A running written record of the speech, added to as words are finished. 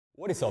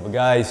What is up,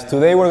 guys?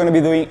 Today we're going to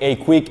be doing a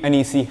quick and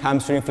easy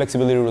hamstring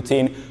flexibility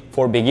routine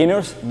for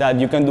beginners that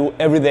you can do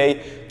every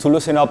day to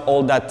loosen up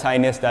all that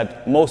tightness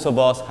that most of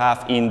us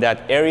have in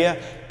that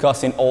area,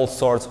 causing all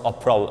sorts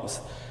of problems.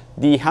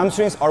 The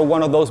hamstrings are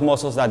one of those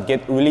muscles that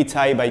get really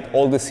tight by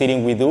all the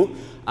sitting we do,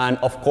 and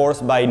of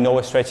course by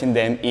no stretching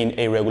them in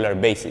a regular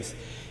basis.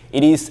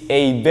 It is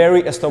a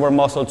very stubborn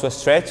muscle to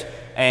stretch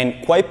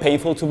and quite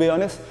painful, to be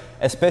honest,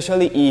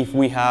 especially if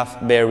we have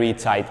very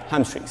tight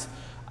hamstrings.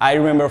 I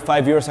remember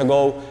 5 years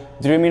ago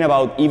dreaming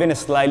about even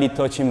slightly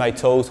touching my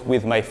toes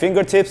with my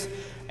fingertips,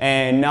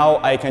 and now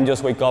I can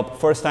just wake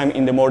up first time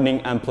in the morning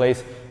and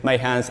place my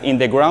hands in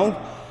the ground.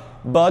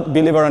 But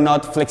believe it or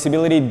not,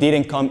 flexibility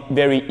didn't come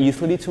very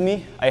easily to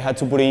me. I had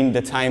to put in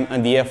the time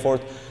and the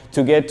effort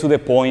to get to the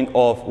point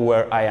of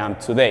where I am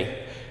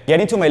today.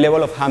 Getting to my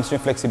level of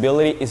hamstring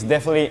flexibility is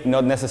definitely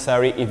not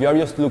necessary if you are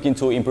just looking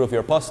to improve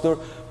your posture,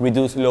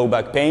 reduce low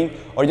back pain,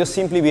 or just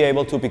simply be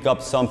able to pick up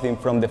something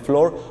from the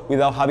floor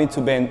without having to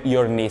bend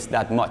your knees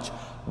that much.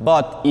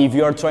 But if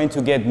you are trying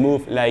to get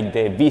moves like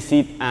the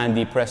V-sit and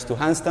the press to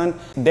handstand,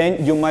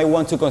 then you might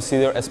want to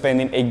consider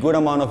spending a good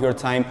amount of your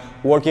time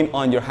working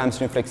on your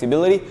hamstring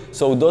flexibility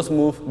so those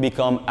moves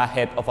become a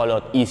heck of a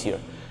lot easier.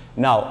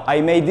 Now,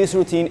 I made this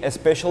routine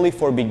especially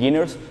for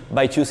beginners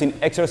by choosing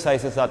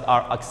exercises that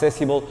are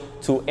accessible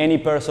to any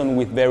person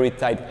with very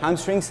tight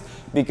hamstrings,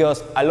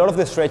 because a lot of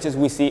the stretches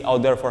we see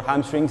out there for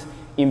hamstrings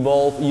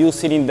involve you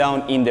sitting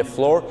down in the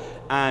floor,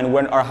 and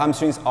when our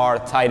hamstrings are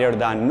tighter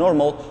than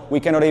normal, we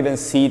cannot even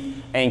sit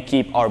and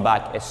keep our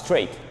back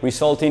straight,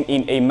 resulting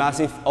in a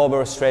massive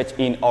overstretch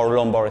in our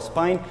lumbar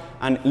spine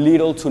and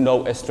little to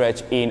no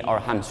stretch in our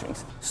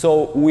hamstrings.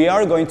 So we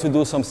are going to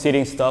do some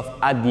sitting stuff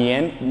at the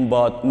end,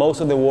 but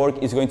most of the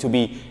work is going to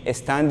be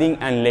standing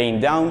and laying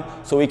down,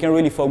 so we can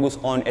really focus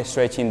on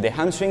stretching the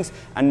hamstrings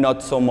and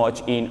not so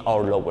much in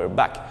our lower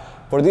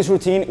back. For this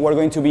routine, we're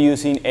going to be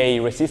using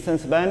a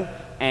resistance band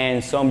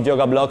and some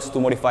yoga blocks to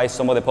modify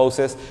some of the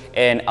poses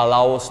and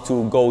allow us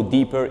to go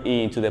deeper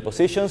into the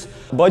positions.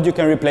 But you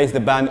can replace the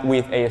band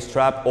with a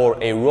strap or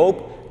a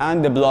rope,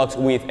 and the blocks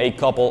with a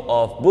couple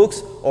of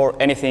books or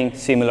anything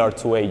similar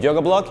to a yoga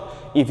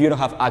block if you don't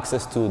have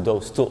access to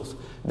those tools.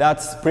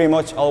 That's pretty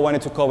much all I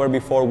wanted to cover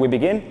before we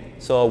begin.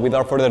 So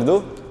without further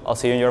ado, I'll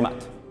see you on your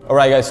mat. All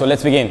right, guys, so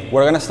let's begin.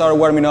 We're gonna start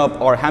warming up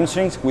our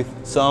hamstrings with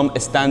some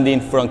standing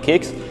front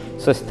kicks.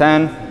 So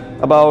stand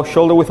about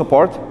shoulder width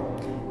apart.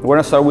 We're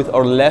gonna start with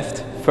our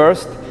left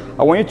first.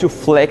 I want you to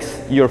flex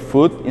your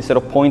foot instead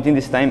of pointing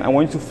this time. I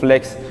want you to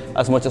flex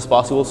as much as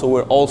possible, so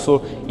we're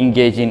also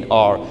engaging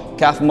our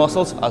calf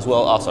muscles as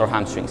well as our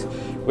hamstrings.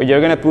 But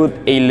you're gonna put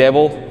a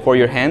level for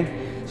your hand,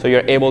 so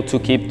you're able to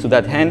keep to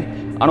that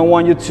hand. I don't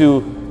want you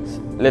to,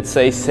 let's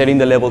say, setting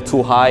the level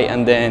too high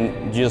and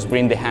then just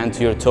bring the hand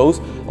to your toes.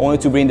 I want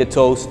you to bring the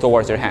toes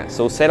towards your hands.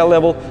 So set a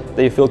level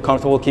that you feel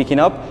comfortable kicking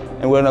up,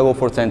 and we're gonna go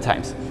for 10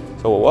 times.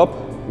 So go up,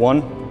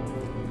 1,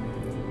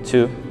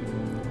 2,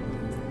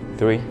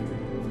 3,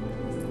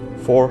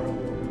 4,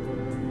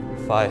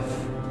 5,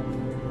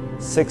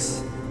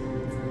 6,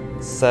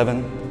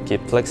 7,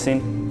 keep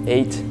flexing,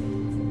 8,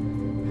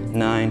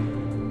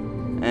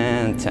 9,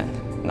 and 10.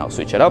 Now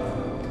switch it up.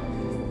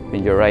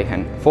 Bring your right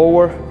hand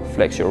forward,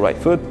 flex your right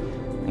foot,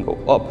 and go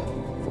up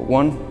for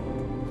 1,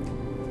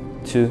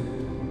 2,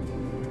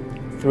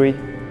 3,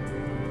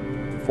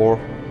 4,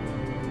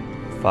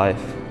 5,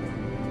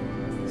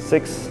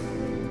 6,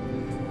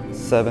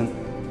 7,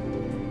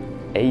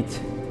 8,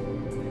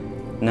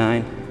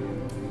 9,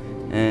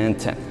 and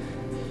 10.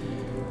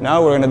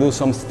 Now we're gonna do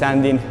some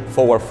standing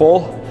forward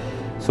fold.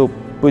 So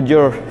put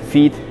your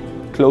feet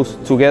close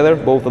together,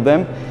 both of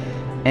them,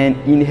 and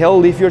inhale,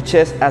 lift your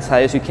chest as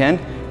high as you can.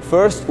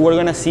 First, we're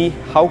gonna see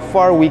how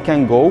far we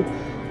can go,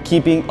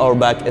 keeping our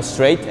back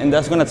straight, and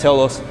that's gonna tell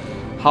us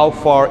how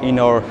far in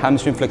our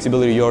hamstring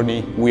flexibility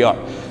journey we are.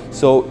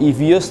 So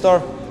if you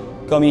start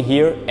coming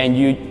here and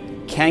you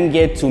can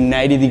get to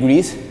 90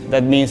 degrees,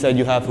 that means that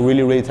you have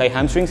really tight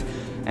hamstrings,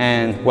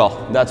 and well,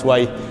 that's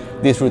why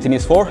this routine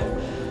is for.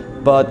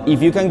 But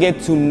if you can get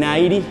to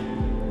 90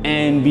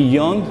 and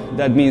beyond,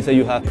 that means that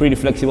you have pretty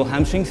flexible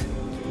hamstrings.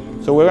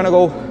 So we're gonna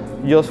go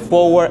just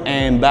forward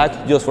and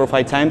back just for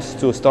 5 times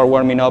to start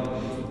warming up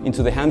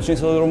into the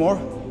hamstrings a little more,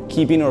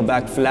 keeping our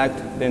back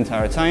flat the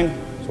entire time.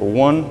 So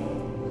 1,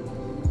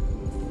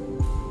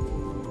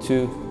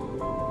 2,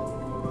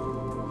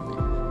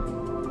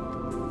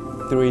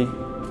 3,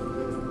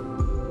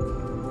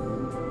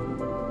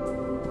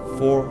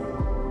 4,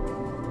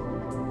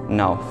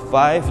 now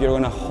 5. You're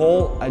gonna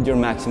hold at your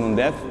maximum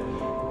depth,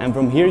 and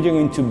from here you're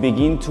going to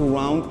begin to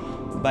round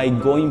by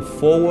going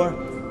forward,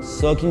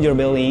 sucking your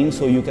belly in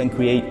so you can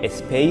create a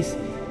space.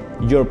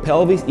 Your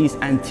pelvis is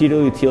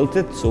anteriorly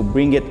tilted, so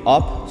bring it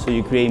up so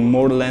you create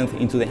more length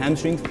into the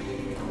hamstrings,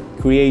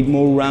 create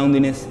more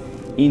roundiness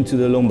into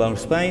the lumbar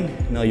spine.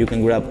 Now you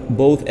can grab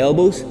both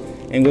elbows,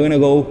 and we're gonna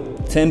go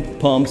 10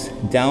 pumps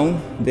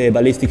down, the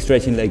ballistic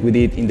stretching like we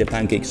did in the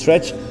pancake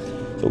stretch.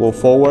 So go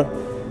forward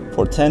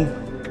for 10,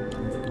 9, 8, 7, 6, 5, 4, 3, 2, 1,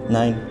 2, 3, 4, 5, 6, 7, 8, 9, and 10. Now we're gonna do some standing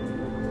forward fold. So put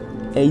your feet close together, both of them, and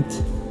inhale, lift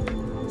your chest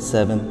as high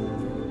as you can.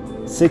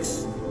 First, we're gonna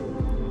see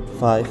how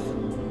far we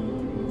can go, keeping our back straight.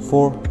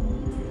 4,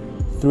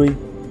 3,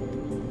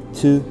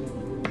 2,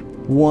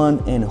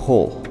 1, and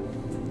hold.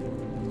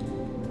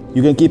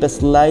 You can keep a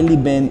slightly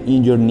bend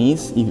in your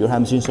knees if your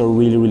hamstrings are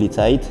really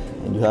tight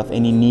and you have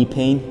any knee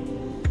pain.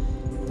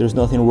 There's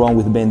nothing wrong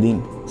with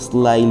bending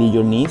slightly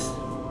your knees,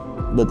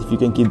 but if you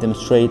can keep them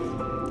straight,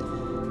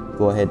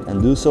 go ahead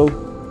and do so.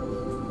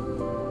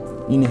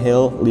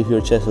 Inhale, lift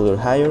your chest a little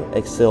higher.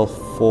 Exhale,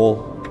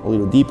 fall a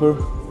little deeper.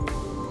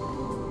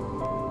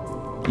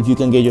 If you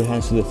can get your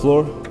hands to the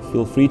floor,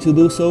 feel free to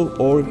do so,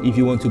 or if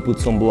you want to put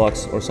some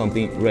blocks or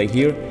something right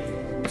here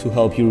to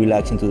help you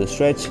relax into the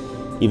stretch,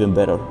 even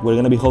better. We're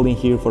gonna be holding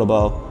here for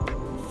about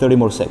 30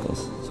 more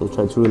seconds. So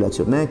try to relax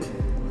your neck.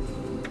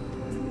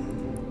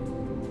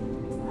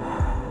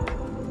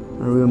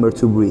 And remember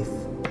to breathe.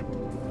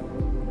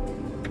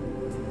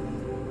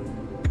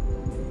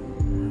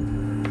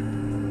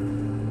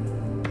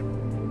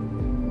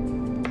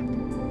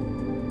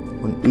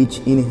 On each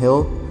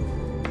inhale,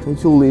 try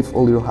to lift a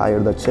little higher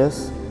the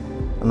chest,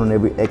 and on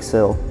every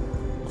exhale,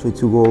 try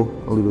to go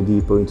a little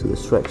deeper into the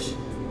stretch.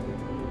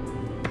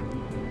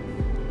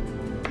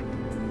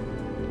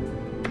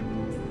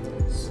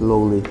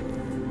 Slowly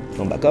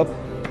come back up.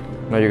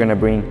 Now you're gonna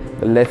bring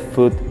the left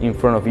foot in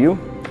front of you,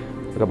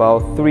 like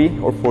about 3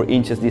 or 4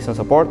 inches distance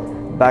apart.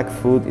 Back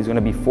foot is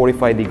gonna be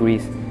 45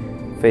 degrees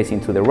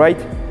facing to the right.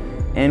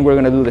 And we're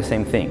gonna do the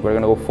same thing. We're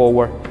gonna go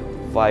forward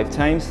 5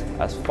 times,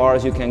 as far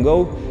as you can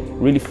go.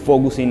 Really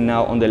focusing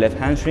now on the left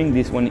hamstring.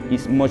 This one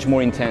is much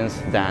more intense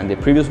than the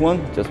previous one,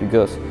 just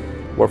because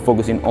we're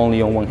focusing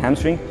only on one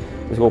hamstring.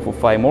 Let's go for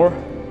 5 more.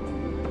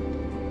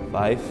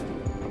 5,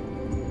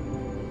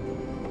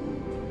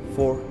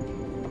 4,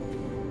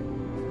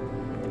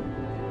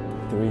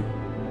 3,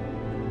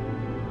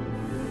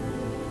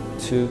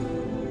 2,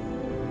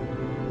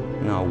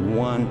 now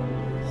 1.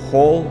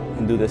 Hold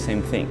and do the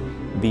same thing.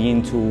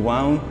 Begin to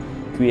round,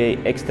 create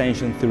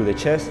extension through the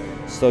chest,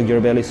 stock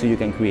your belly so you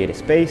can create a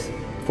space.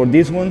 For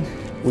this one,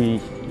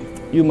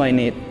 you might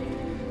need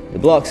the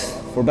blocks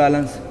for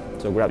balance,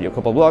 so grab your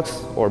couple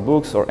blocks or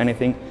books or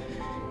anything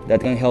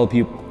that can help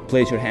you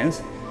place your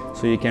hands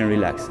so you can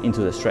relax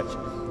into the stretch.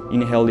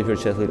 Inhale, lift your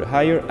chest a little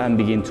higher and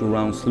begin to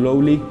round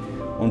slowly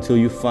until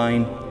you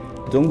find,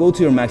 don't go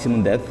to your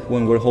maximum depth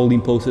when we're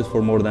holding poses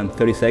for more than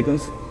 30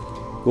 seconds.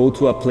 Go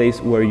to a place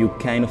where you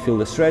kind of feel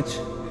the stretch,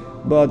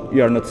 but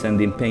you are not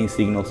sending pain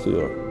signals to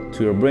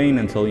your brain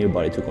and telling your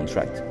body to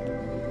contract.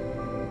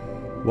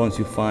 Once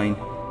you find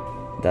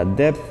that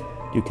depth,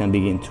 you can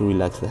begin to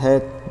relax the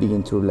head,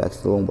 begin to relax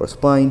the lumbar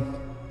spine.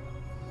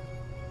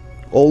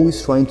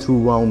 Always trying to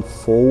round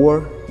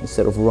forward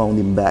instead of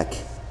rounding back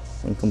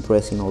and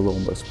compressing our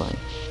lumbar spine.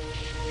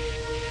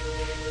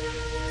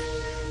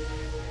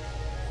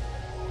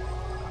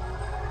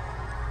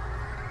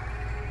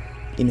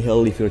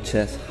 Inhale, lift your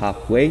chest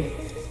halfway.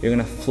 You're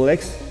gonna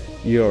flex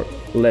your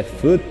left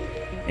foot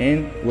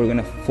and we're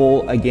gonna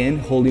fall again,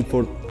 holding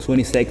for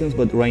 20 seconds,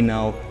 but right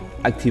now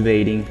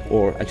activating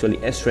or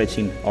actually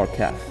stretching our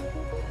calf.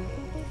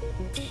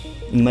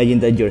 Imagine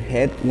that your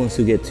head wants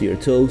to get to your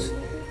toes,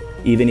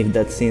 even if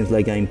that seems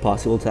like an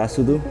impossible task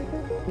to do.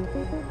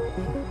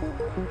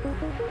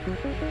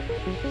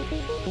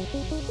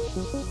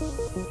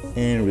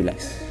 And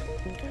relax.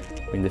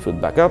 Bring the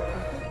foot back up,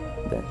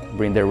 then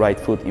bring the right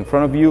foot in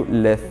front of you.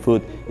 Left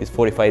foot is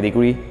 45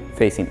 degrees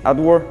facing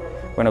outward.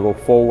 We're gonna go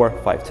forward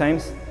 5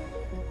 times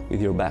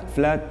with your back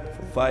flat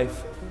for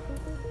 5,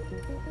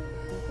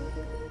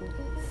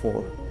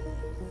 4,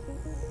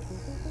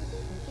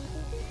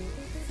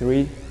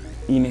 3.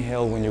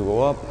 Inhale when you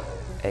go up,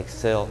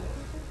 exhale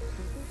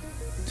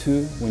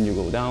 2 when you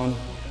go down,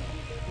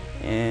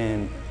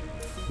 and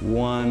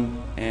 1,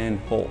 and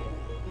hold.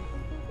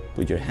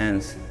 Put your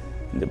hands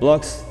in the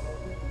blocks,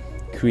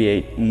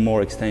 create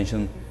more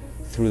extension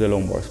through the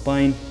lumbar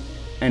spine,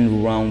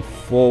 and round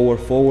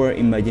forward,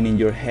 imagining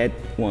your head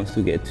wants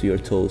to get to your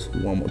toes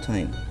one more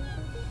time.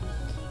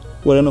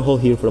 We're gonna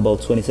hold here for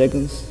about 20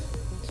 seconds,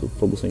 so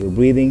focus on your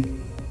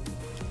breathing.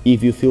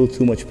 If you feel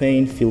too much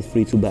pain, feel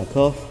free to back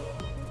off.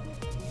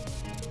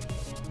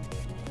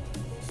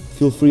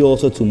 Feel free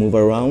also to move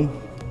around.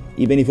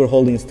 Even if you're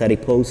holding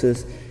static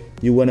poses,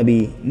 you wanna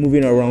be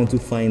moving around to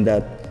find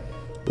that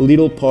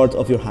little part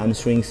of your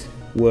hamstrings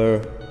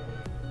where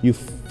you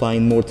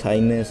find more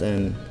tightness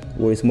and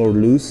where it's more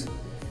loose,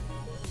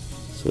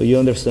 so you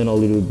understand a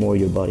little bit more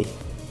your body.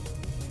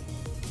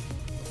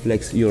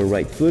 Flex your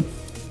right foot.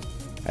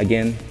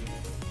 Again,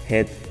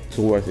 head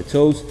towards the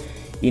toes.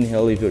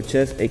 Inhale, lift your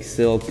chest.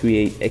 Exhale,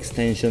 create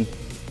extension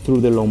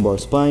through the lumbar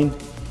spine.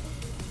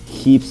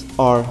 Hips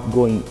are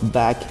going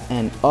back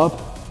and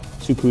up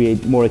to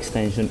create more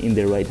extension in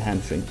the right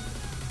hamstring.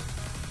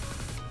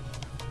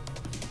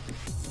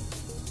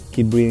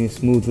 Keep breathing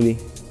smoothly.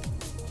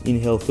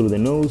 Inhale through the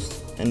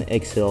nose and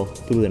exhale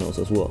through the nose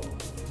as well.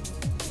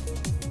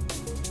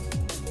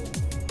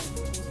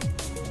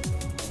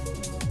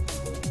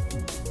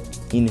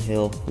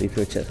 Inhale, lift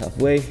your chest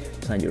halfway,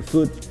 plant your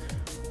foot,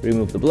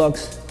 remove the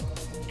blocks.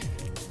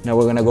 Now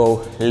we're gonna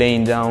go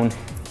laying down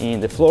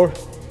in the floor.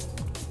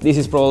 This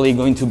is probably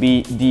going to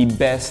be the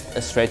best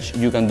stretch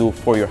you can do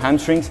for your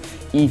hamstrings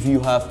if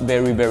you have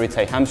very, very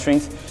tight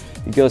hamstrings,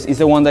 because it's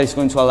the one that is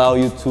going to allow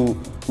you to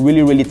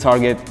really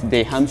target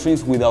the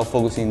hamstrings without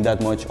focusing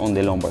that much on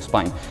the lumbar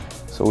spine.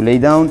 So lay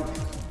down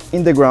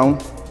in the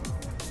ground,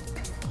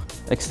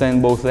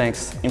 extend both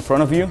legs in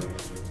front of you.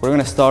 We're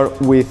gonna start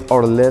with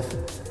our left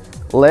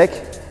leg.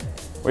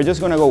 We're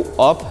just gonna go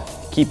up,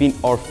 keeping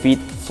our feet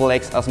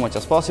flexed as much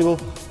as possible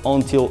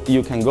until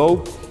you can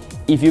go.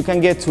 If you can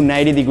get to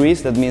 90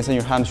 degrees, that means that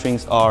your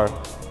hamstrings are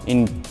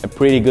in a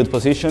pretty good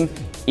position.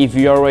 If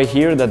you are right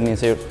here, that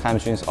means your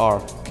hamstrings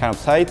are kind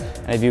of tight.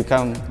 And if you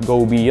can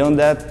go beyond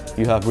that,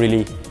 you have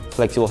really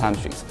flexible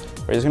hamstrings.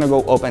 We're just gonna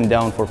go up and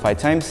down for 5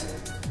 times.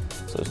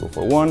 So let's go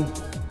for 1,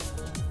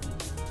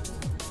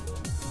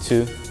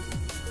 2,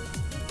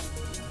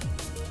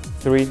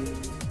 3,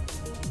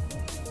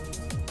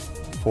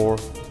 4,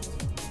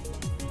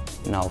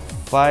 now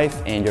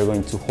 5, and you're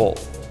going to hold.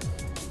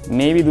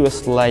 Maybe do a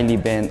slightly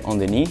bend on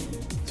the knee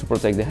to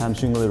protect the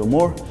hamstring a little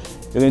more.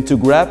 You're going to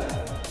grab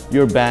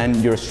your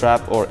band, your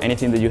strap, or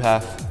anything that you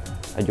have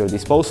at your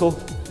disposal,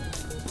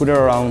 put it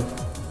around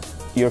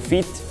your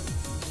feet,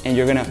 and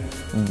you're gonna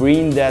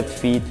bring that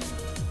feet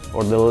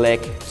or the leg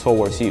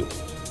towards you.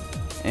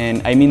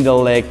 And I mean the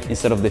leg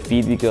instead of the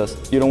feet, because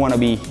you don't wanna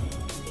be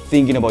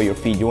thinking about your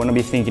feet. You wanna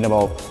be thinking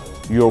about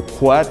your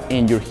quad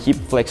and your hip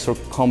flexor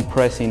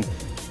compressing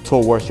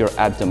towards your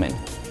abdomen.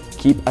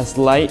 Keep a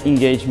slight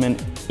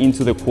engagement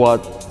into the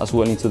quad as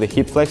well into the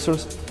hip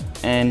flexors,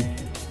 and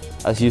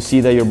as you see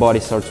that your body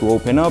starts to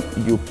open up,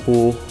 you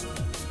pull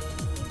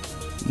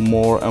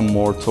more and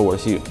more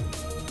towards you.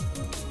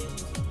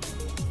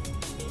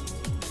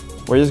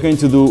 We're just going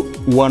to do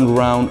 1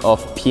 round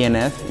of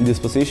PNF in this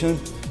position.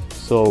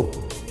 So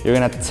you're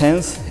gonna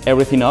tense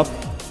everything up,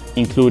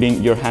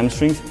 including your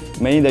hamstrings,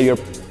 meaning that you're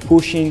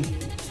pushing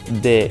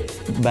the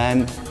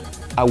band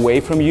away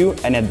from you,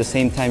 and at the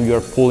same time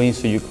you're pulling,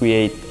 so you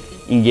create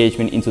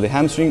engagement into the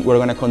hamstring. We're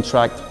gonna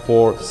contract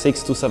for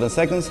 6 to 7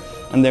 seconds,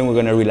 and then we're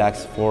gonna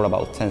relax for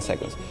about 10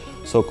 seconds.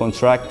 So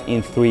contract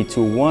in 3,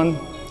 2, 1,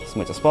 as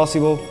much as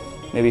possible,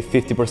 maybe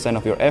 50%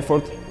 of your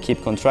effort,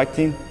 keep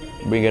contracting,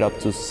 bring it up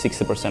to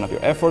 60% of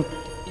your effort,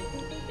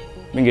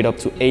 bring it up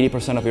to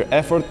 80% of your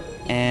effort,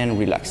 and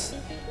relax.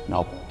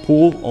 Now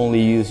pull,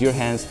 only use your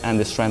hands and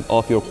the strength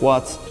of your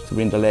quads to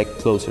bring the leg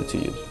closer to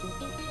you.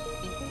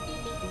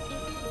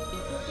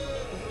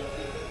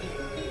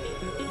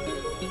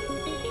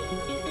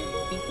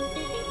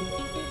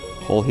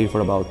 Hold here for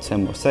about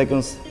 10 more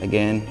seconds.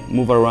 Again,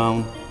 move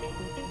around,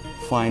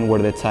 find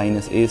where the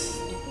tightness is.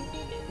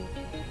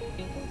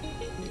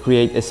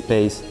 Create a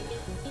space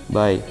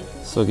by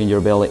sucking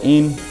your belly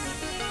in.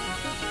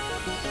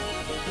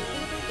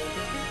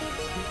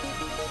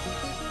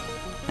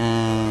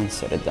 And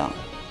set it down.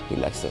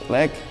 Relax the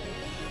leg,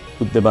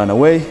 put the band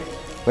away.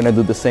 We're gonna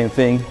do the same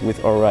thing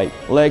with our right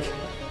leg.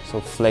 So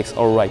flex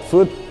our right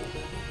foot,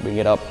 bring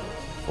it up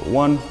for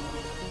 1,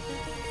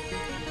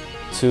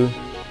 2,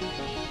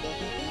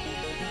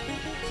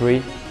 3,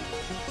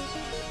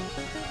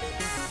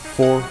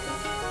 4,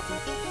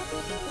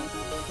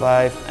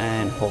 5,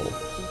 and hold.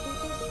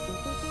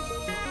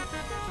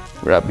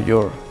 Grab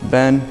your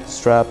band,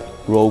 strap,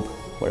 rope,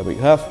 whatever you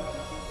have,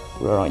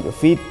 put it around your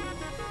feet,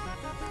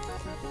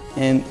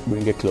 and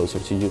bring it closer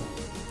to you.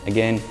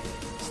 Again,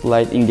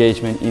 slight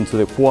engagement into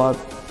the quad,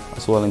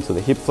 as well into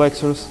the hip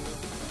flexors.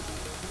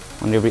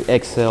 On every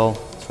exhale,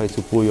 try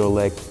to pull your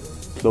leg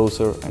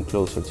closer and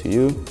closer to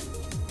you.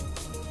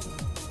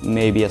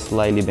 Maybe a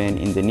slightly bend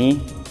in the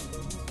knee.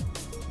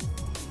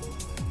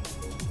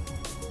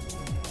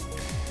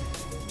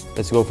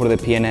 Let's go for the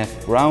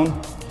PNF round.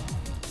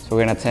 So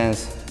we're gonna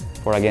tense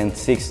for again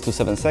 6 to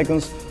 7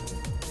 seconds,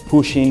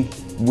 pushing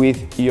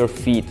with your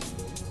feet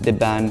the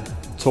band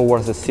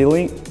towards the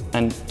ceiling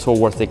and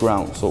towards the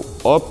ground. So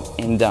up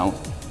and down.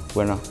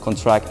 We're gonna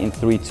contract in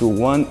 3, 2,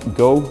 1,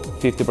 go.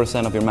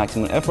 50% of your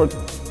maximum effort.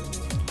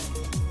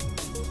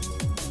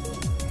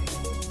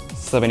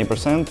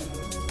 70%.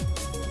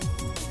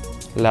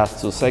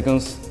 Last 2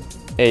 seconds,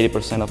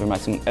 80% of your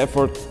maximum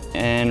effort,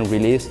 and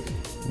release,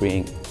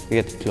 bring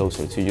it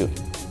closer to you.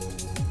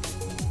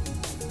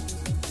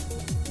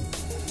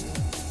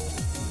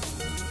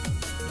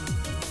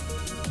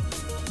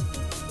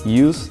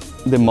 Use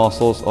the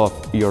muscles of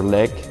your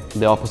leg,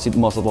 the opposite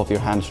muscles of your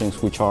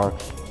hamstrings, which are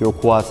your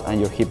quads and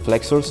your hip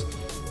flexors,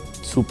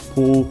 to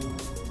pull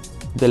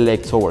the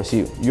leg towards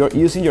you. You're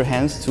using your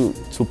hands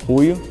to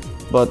pull you,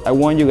 but I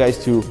want you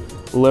guys to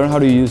learn how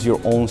to use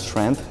your own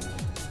strength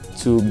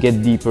to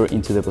get deeper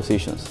into the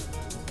positions.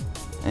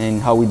 And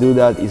how we do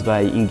that is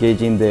by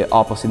engaging the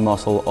opposite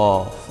muscle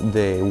of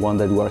the one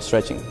that we are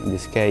stretching. In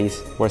this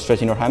case, we're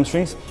stretching our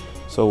hamstrings,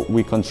 so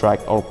we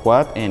contract our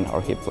quad and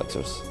our hip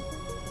flexors.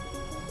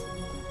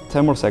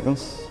 10 more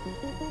seconds.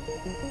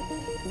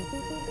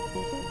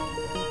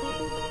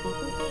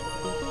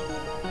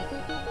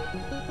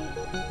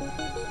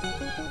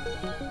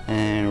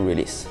 And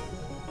release.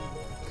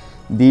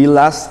 The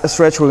last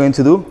stretch we're going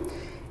to do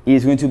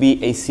is going to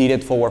be a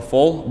seated forward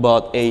fold,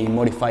 but a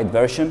modified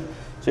version.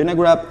 So you're gonna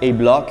grab a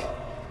block,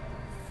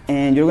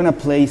 and you're gonna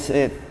place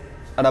it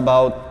at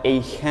about a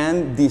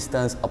hand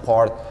distance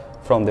apart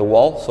from the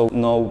wall, so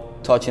no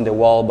touching the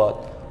wall,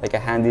 but like a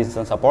hand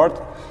distance apart,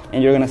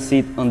 and you're gonna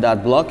sit on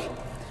that block.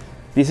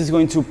 This is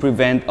going to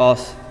prevent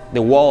us,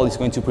 the wall is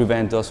going to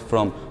prevent us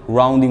from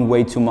rounding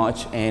way too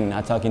much and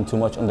attacking too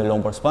much on the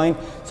lumbar spine,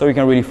 so we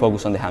can really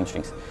focus on the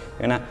hamstrings.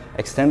 You're gonna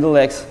extend the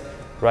legs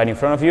right in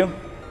front of you.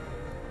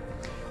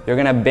 You're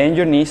gonna bend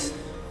your knees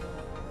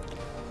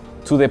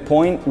to the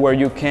point where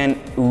you can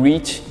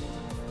reach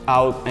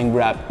out and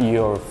grab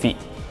your feet.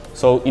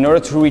 So in order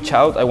to reach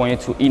out, I want you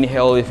to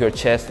inhale with your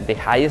chest the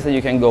highest that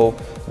you can go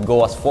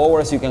as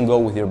forward as you can go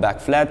with your back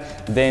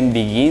flat, then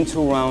begin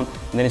to round,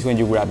 and then it's when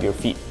you grab your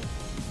feet.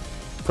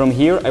 From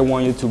here, I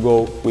want you to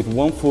go with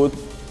one foot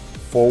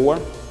forward.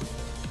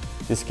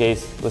 In this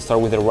case, let's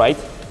start with the right,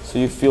 so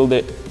you feel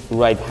the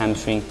right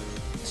hamstring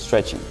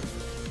stretching.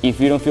 If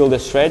you don't feel the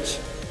stretch,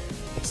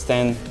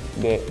 extend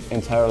the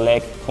entire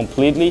leg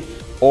completely,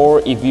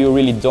 or if you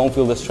really don't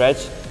feel the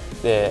stretch,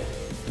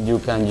 you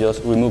can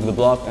just remove the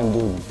block and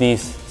do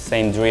this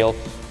same drill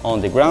on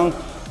the ground.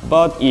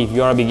 But if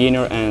you are a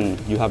beginner and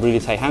you have really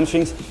tight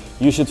hamstrings,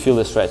 you should feel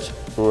the stretch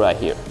right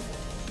here.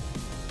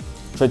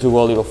 Try to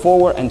go a little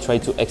forward and try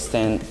to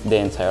extend the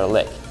entire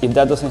leg. If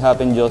that doesn't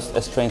happen,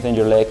 just strengthen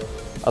your leg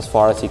as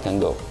far as you can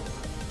go.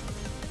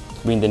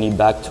 Bring the knee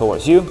back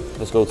towards you.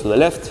 Let's go to the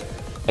left.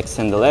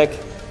 Extend the leg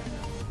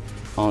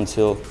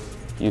until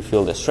you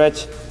feel the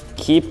stretch.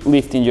 Keep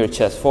lifting your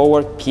chest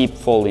forward, keep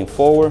folding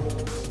forward.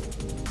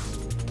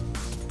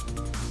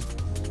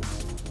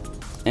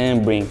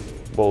 And bring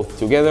both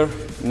together.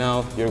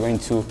 Now you're going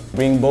to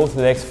bring both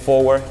legs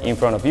forward in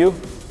front of you.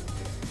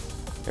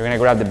 You're gonna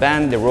grab the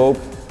band, the rope,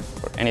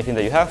 or anything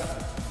that you have.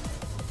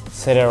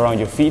 Set it around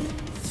your feet,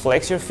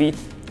 flex your feet.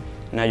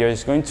 Now you're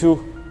just going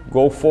to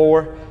go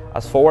forward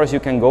as you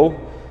can go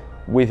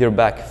with your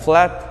back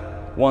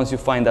flat. Once you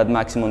find that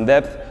maximum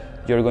depth,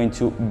 you're going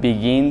to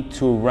begin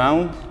to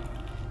round.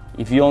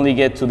 If you only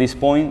get to this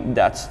point,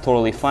 that's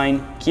totally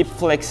fine. Keep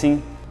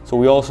flexing, so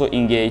we also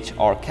engage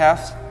our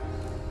calves.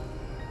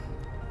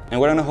 And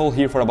we're gonna hold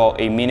here for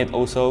about a minute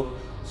or so.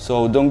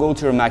 So don't go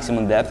to your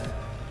maximum depth,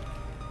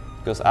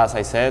 because as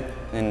I said,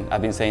 and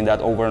I've been saying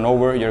that over and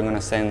over, you're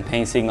gonna send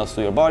pain signals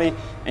to your body,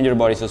 and your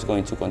body's just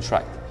going to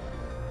contract.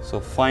 So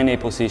find a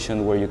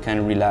position where you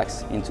can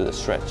relax into the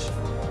stretch.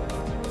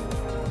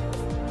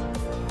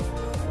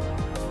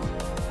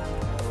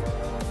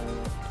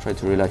 Try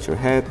to relax your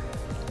head.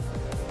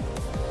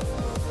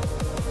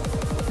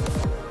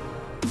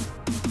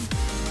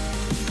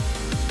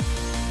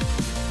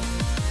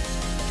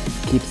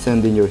 Keep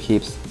sending your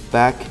hips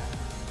back.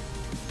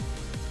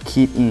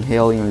 Keep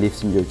inhaling and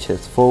lifting your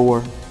chest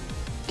forward.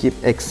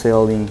 Keep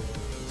exhaling,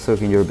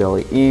 sucking your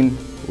belly in,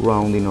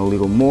 rounding a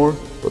little more,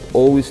 but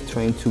always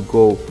trying to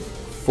go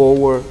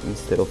forward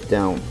instead of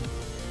down.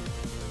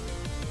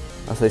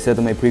 As I said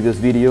in my previous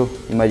video,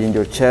 imagine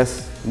your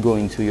chest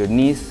going to your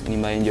knees and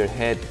imagine your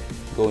head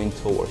going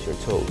towards your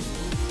toes.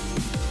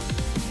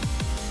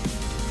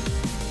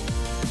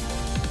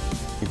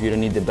 If you don't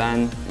need the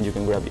band and you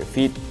can grab your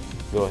feet,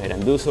 go ahead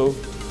and do so.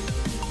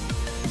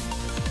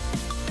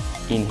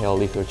 Inhale,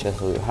 lift your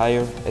chest a little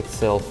higher.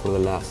 Exhale for the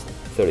last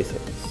 30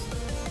 seconds.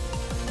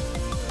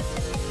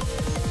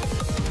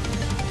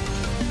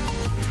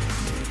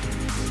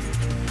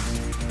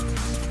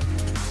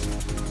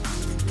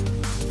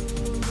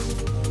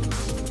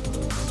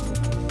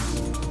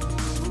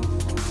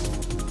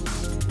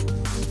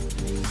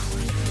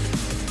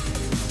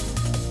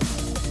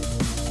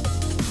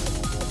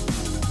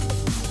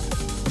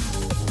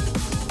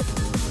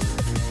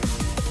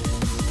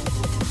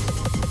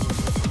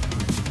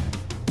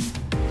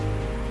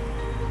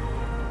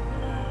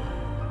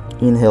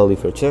 Inhale,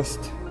 lift your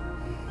chest,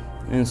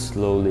 and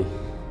slowly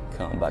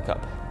come back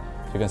up.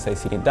 You can stay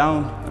sitting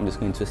down. I'm just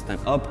going to stand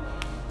up,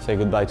 say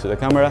goodbye to the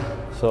camera.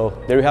 So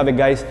there you have it,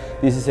 guys.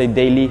 This is a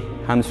daily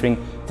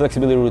hamstring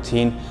flexibility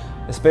routine,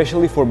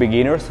 especially for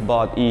beginners,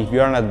 but if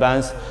you're an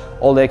advanced,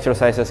 all the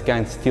exercises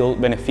can still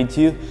benefit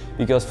you,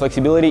 because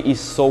flexibility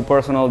is so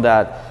personal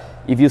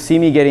that if you see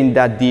me getting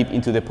that deep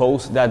into the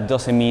pose, that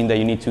doesn't mean that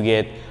you need to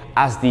get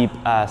as deep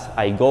as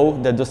I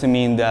go. That doesn't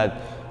mean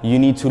that you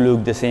need to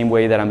look the same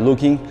way that I'm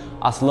looking.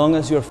 As long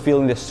as you're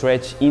feeling the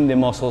stretch in the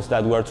muscles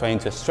that we're trying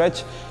to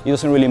stretch, it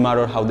doesn't really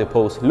matter how the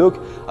pose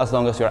look, as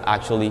long as you're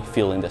actually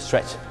feeling the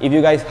stretch. If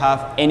you guys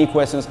have any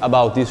questions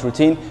about this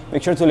routine,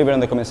 make sure to leave it in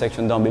the comment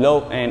section down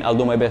below, and I'll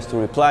do my best to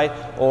reply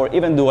or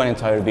even do an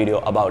entire video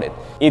about it.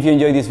 If you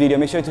enjoyed this video,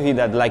 make sure to hit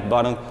that like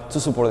button to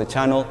support the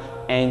channel,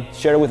 and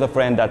share it with a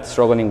friend that's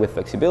struggling with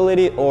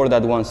flexibility or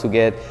that wants to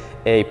get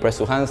a press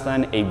to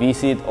handstand, a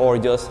V-sit, or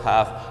just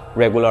have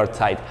regular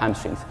tight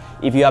hamstrings.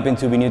 If you happen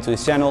to be new to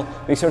this channel,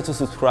 make sure to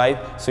subscribe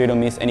so you don't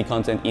miss any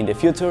content in the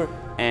future.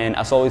 And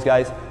as always,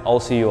 guys, I'll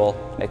see you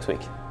all next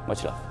week.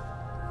 Much love.